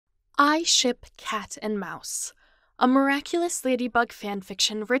I Ship Cat and Mouse, a Miraculous Ladybug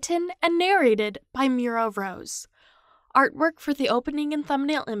fanfiction written and narrated by Mira Rose. Artwork for the opening and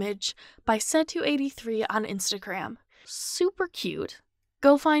thumbnail image by Setu83 on Instagram. Super cute.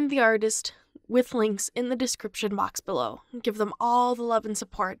 Go find the artist with links in the description box below. Give them all the love and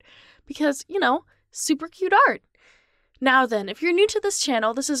support because, super cute art. Now then, if you're new to this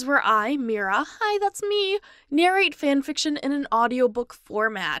channel, this is where I, Mira, hi, that's me, narrate fanfiction in an audiobook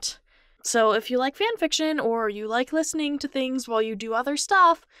format. So if you like fanfiction or you like listening to things while you do other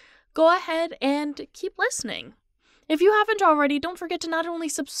stuff, go ahead and keep listening. If you haven't already, don't forget to not only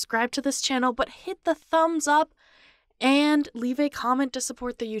subscribe to this channel, but hit the thumbs up and leave a comment to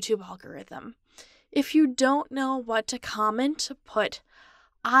support the YouTube algorithm. If you don't know what to comment, put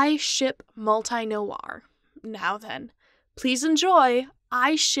I ship MultiNoir. Now then, please enjoy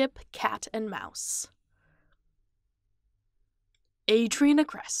I Ship Cat and Mouse. Adriana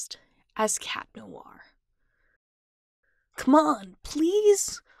Crest as Cat Noir. Come on,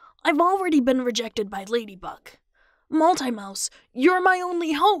 please? I've already been rejected by Ladybug. Multimouse, you're my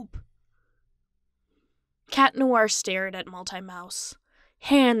only hope. Cat Noir stared at Multimouse,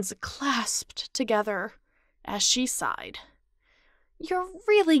 hands clasped together as she sighed. You're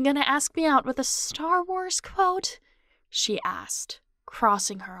really gonna ask me out with a Star Wars quote? She asked,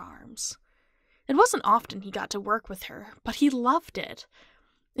 crossing her arms. It wasn't often he got to work with her, but he loved it.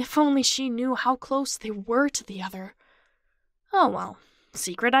 If only she knew how close they were to the other. Oh well,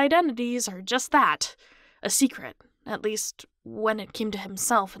 secret identities are just that. A secret, at least when it came to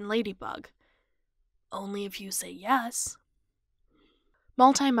himself and Ladybug. Only if you say yes.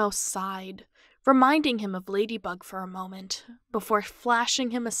 Multimouse sighed, reminding him of Ladybug for a moment, before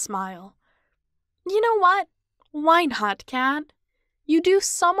flashing him a smile. You know what? Why not, Cat? You do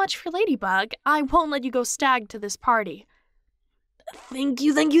so much for Ladybug, I won't let you go stag to this party. Thank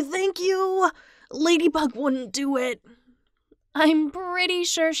you, thank you, thank you! Ladybug wouldn't do it. I'm pretty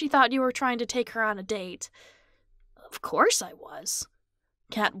sure she thought you were trying to take her on a date. Of course I was.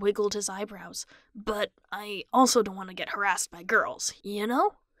 Cat wiggled his eyebrows, but I also don't want to get harassed by girls, you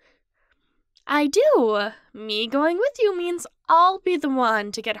know? I do. Me going with you means I'll be the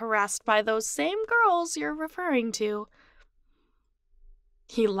one to get harassed by those same girls you're referring to.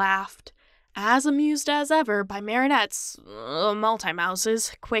 He laughed, as amused as ever by Marinette's,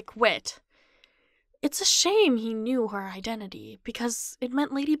 Multimouse's, quick wit. It's a shame he knew her identity, because it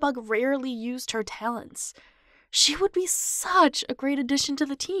meant Ladybug rarely used her talents. She would be such a great addition to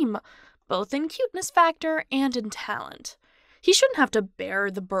the team, both in cuteness factor and in talent. He shouldn't have to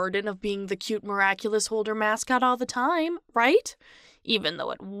bear the burden of being the cute Miraculous Holder mascot all the time, right? Even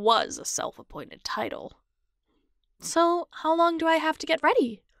though it was a self-appointed title. So, how long do I have to get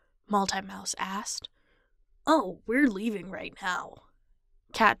ready? Multimouse asked. Oh, we're leaving right now.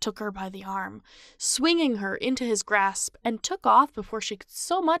 Cat took her by the arm, swinging her into his grasp, and took off before she could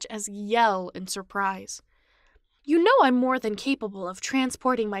so much as yell in surprise. You know I'm more than capable of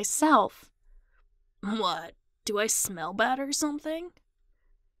transporting myself. What? Do I smell bad or something?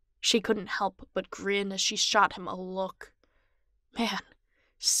 She couldn't help but grin as she shot him a look. Man,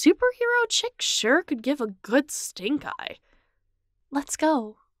 superhero chick sure could give a good stink eye. Let's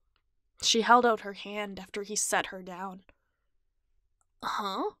go. She held out her hand after he set her down.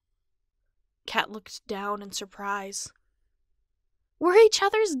 Huh? Cat looked down in surprise. We're each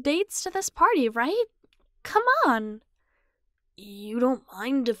other's dates to this party, right? Come on. You don't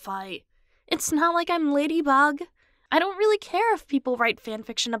mind if I... It's not like I'm Ladybug. I don't really care if people write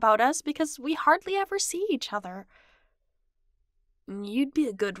fanfiction about us because we hardly ever see each other. You'd be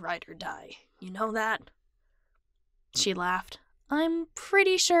a good writer, Di. You know that? She laughed. I'm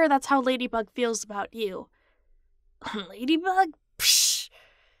pretty sure that's how Ladybug feels about you. Ladybug? Psh!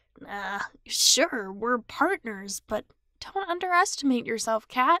 Nah, sure, we're partners, but don't underestimate yourself,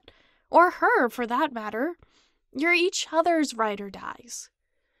 Cat. Or her, for that matter. You're each other's ride or dies.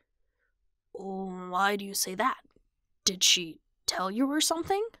 Why do you say that? Did she tell you or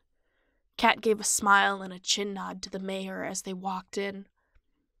something? Cat gave a smile and a chin nod to the mayor as they walked in.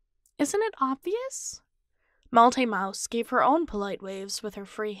 Isn't it obvious? Multimouse gave her own polite waves with her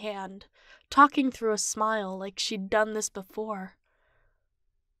free hand, talking through a smile like she'd done this before.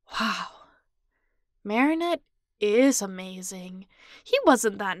 Wow. Marinette is amazing. He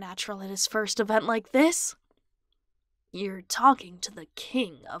wasn't that natural at his first event like this. You're talking to the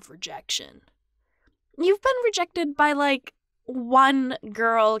king of rejection. You've been rejected by, one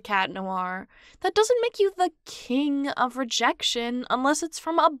girl, Cat Noir. That doesn't make you the king of rejection unless it's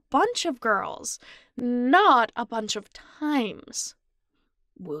from a bunch of girls, not a bunch of times.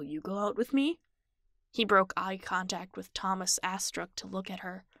 Will you go out with me? He broke eye contact with Thomas, awestruck to look at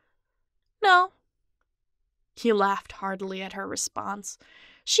her. No. He laughed heartily at her response.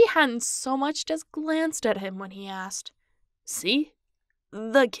 She hadn't so much as glanced at him when he asked. See?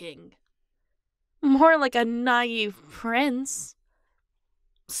 The king. More like a naive prince.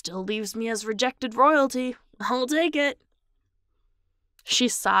 Still leaves me as rejected royalty. I'll take it. She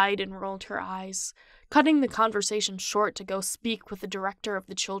sighed and rolled her eyes, cutting the conversation short to go speak with the director of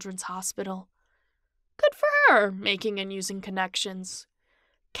the children's hospital. Good for her, making and using connections.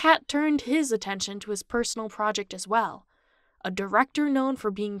 Cat turned his attention to his personal project as well, a director known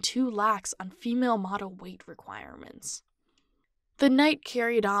for being too lax on female model weight requirements. The night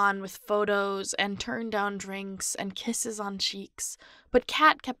carried on with photos and turned-down drinks and kisses on cheeks, but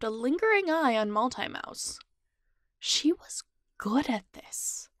Cat kept a lingering eye on Multimouse. She was good at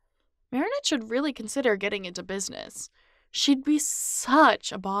this. Marinette should really consider getting into business. She'd be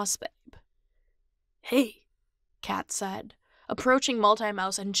such a boss babe. Hey, Cat said, approaching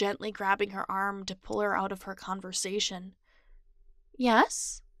Multimouse and gently grabbing her arm to pull her out of her conversation.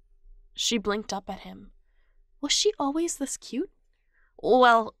 Yes? She blinked up at him. Was she always this cute?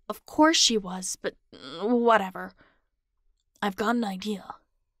 Well, of course she was, but whatever. I've got an idea.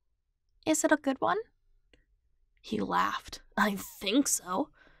 Is it a good one? He laughed. I think so.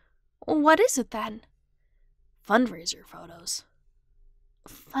 What is it then? Fundraiser photos.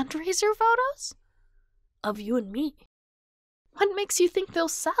 Fundraiser photos? Of you and me. What makes you think they'll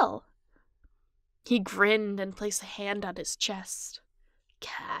sell? He grinned and placed a hand on his chest.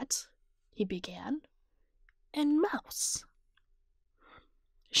 Cat, he began, and Mouse.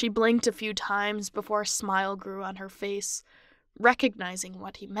 She blinked a few times before a smile grew on her face, recognizing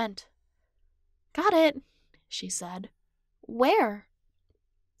what he meant. Got it, she said. Where?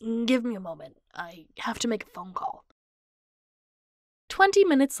 Give me a moment. I have to make a phone call. 20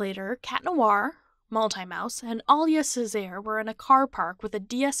 minutes later, Cat Noir, Multimouse, and Alya Césaire were in a car park with a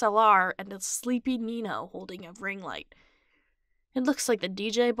DSLR and a sleepy Nino holding a ring light. It looks like the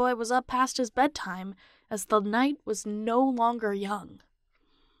DJ boy was up past his bedtime, as the night was no longer young.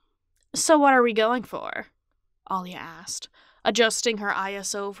 So what are we going for? Alya asked, adjusting her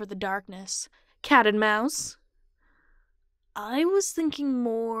ISO for the darkness. Cat and mouse? I was thinking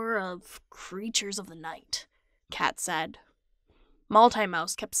more of creatures of the night, Cat said.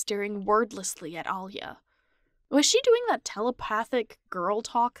 Multimouse kept staring wordlessly at Alya. Was she doing that telepathic girl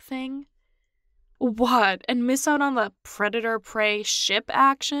talk thing? What, and miss out on the predator-prey ship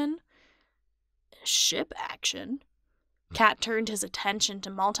action? Ship action? Cat turned his attention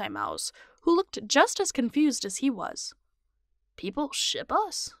to Multimouse, who looked just as confused as he was. People ship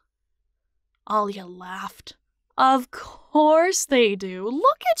us? Alya laughed. Of course they do.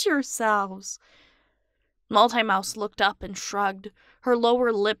 Look at yourselves. Multimouse looked up and shrugged, her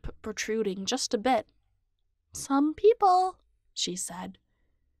lower lip protruding just a bit. Some people, she said.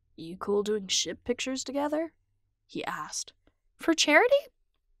 You cool doing ship pictures together? He asked. For charity?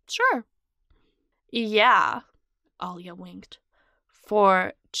 Sure. Yeah, Alya winked.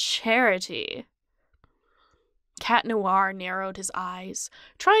 For charity. Cat Noir narrowed his eyes,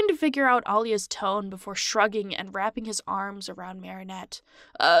 trying to figure out Alya's tone before shrugging and wrapping his arms around Marinette.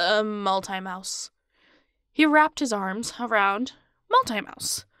 Multimouse. He wrapped his arms around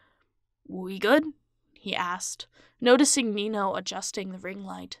Multimouse. We good? He asked, noticing Nino adjusting the ring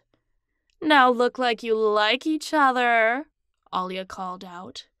light. Now look like you like each other, Alya called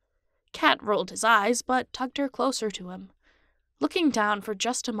out. Cat rolled his eyes, but tugged her closer to him. Looking down for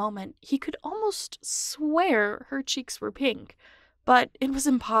just a moment, he could almost swear her cheeks were pink, but it was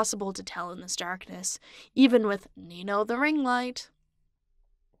impossible to tell in this darkness, even with Nino the ring light.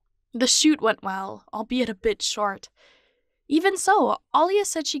 The shoot went well, albeit a bit short. Even so, Alya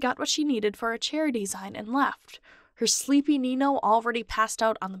said she got what she needed for a charity sign and left, her sleepy Nino already passed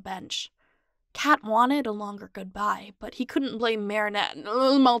out on the bench. Cat wanted a longer goodbye, but he couldn't blame Marinette,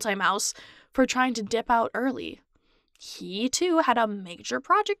 Multimouse, for trying to dip out early. He, too, had a major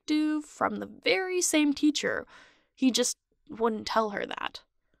project due from the very same teacher. He just wouldn't tell her that.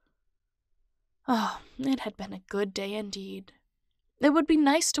 Oh, it had been a good day indeed. It would be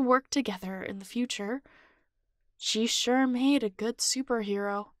nice to work together in the future. She sure made a good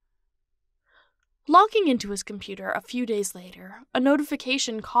superhero. Logging into his computer a few days later, a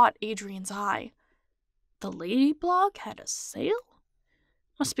notification caught Adrian's eye. The Lady blog had a sale?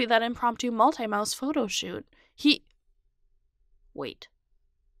 Must be that impromptu Multimouse photo shoot. Wait.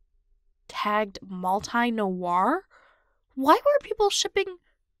 Tagged MultiNoir? Why were people shipping...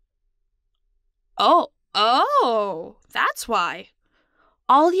 Oh, that's why.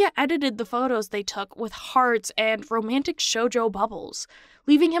 Alya edited the photos they took with hearts and romantic shoujo bubbles,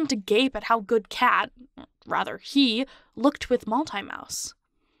 leaving him to gape at how good he looked with Multimouse.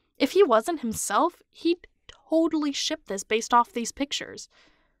 If he wasn't himself, he'd totally ship this based off these pictures.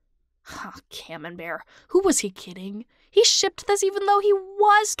 Camembert, who was he kidding? He shipped this even though he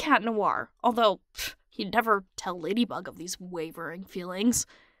was Cat Noir, although he'd never tell Ladybug of these wavering feelings.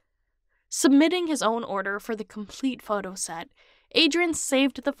 Submitting his own order for the complete photo set, Adrian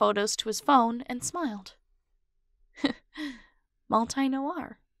saved the photos to his phone and smiled.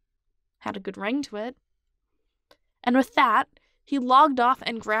 MultiNoir. Had a good ring to it. And with that, he logged off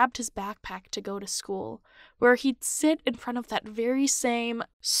and grabbed his backpack to go to school, where he'd sit in front of that very same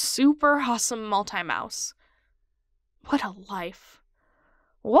super awesome Multimouse. What a life.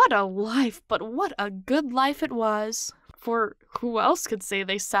 What a life, but what a good life it was. For who else could say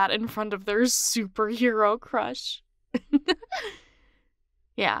they sat in front of their superhero crush?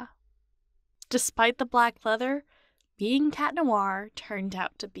 Yeah. Despite the black leather, being Cat Noir turned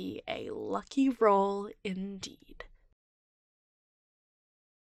out to be a lucky roll indeed.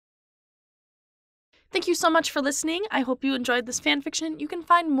 Thank you so much for listening. I hope you enjoyed this fanfiction. You can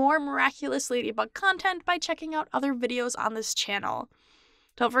find more Miraculous Ladybug content by checking out other videos on this channel.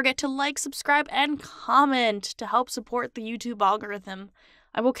 Don't forget to like, subscribe, and comment to help support the YouTube algorithm.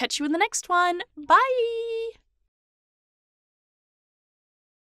 I will catch you in the next one. Bye!